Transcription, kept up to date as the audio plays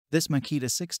This Makita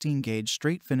 16-gauge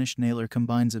straight-finish nailer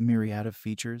combines a myriad of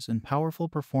features and powerful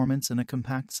performance in a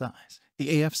compact size. The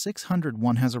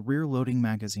AF601 has a rear-loading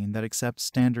magazine that accepts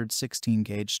standard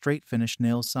 16-gauge straight-finish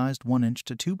nails sized 1 inch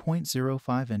to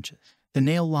 2.05 inches. The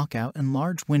nail lockout and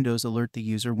large windows alert the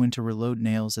user when to reload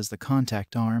nails, as the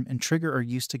contact arm and trigger are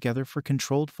used together for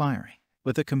controlled firing.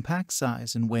 With a compact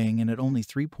size and weighing in at only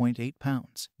 3.8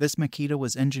 pounds, this Makita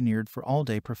was engineered for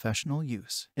all-day professional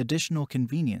use. Additional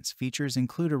convenience features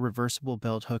include a reversible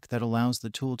belt hook that allows the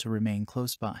tool to remain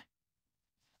close by,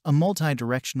 a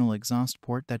multi-directional exhaust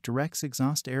port that directs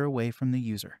exhaust air away from the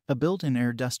user, a built-in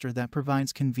air duster that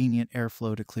provides convenient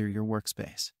airflow to clear your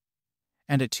workspace,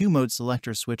 and a 2-mode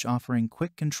selector switch offering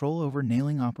quick control over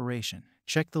nailing operation.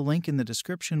 Check the link in the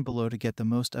description below to get the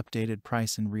most updated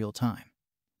price in real time.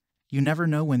 You never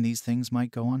know when these things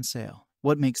might go on sale.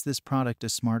 What makes this product a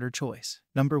smarter choice?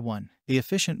 Number 1. The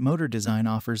efficient motor design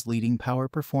offers leading power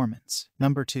performance.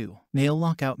 Number 2. Nail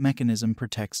lockout mechanism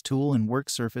protects tool and work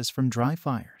surface from dry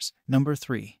fires. Number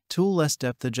 3. Tool-less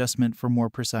depth adjustment for more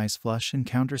precise flush and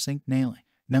countersink nailing.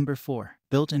 Number 4.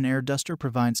 Built-in air duster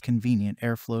provides convenient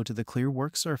airflow to the clear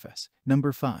work surface.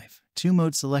 Number 5.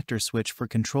 2-mode selector switch for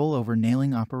control over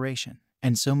nailing operation.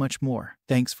 And so much more.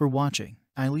 Thanks for watching.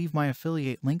 I leave my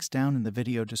affiliate links down in the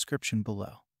video description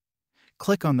below.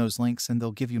 Click on those links and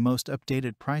they'll give you most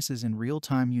updated prices in real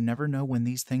time. You never know when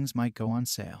these things might go on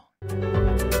sale.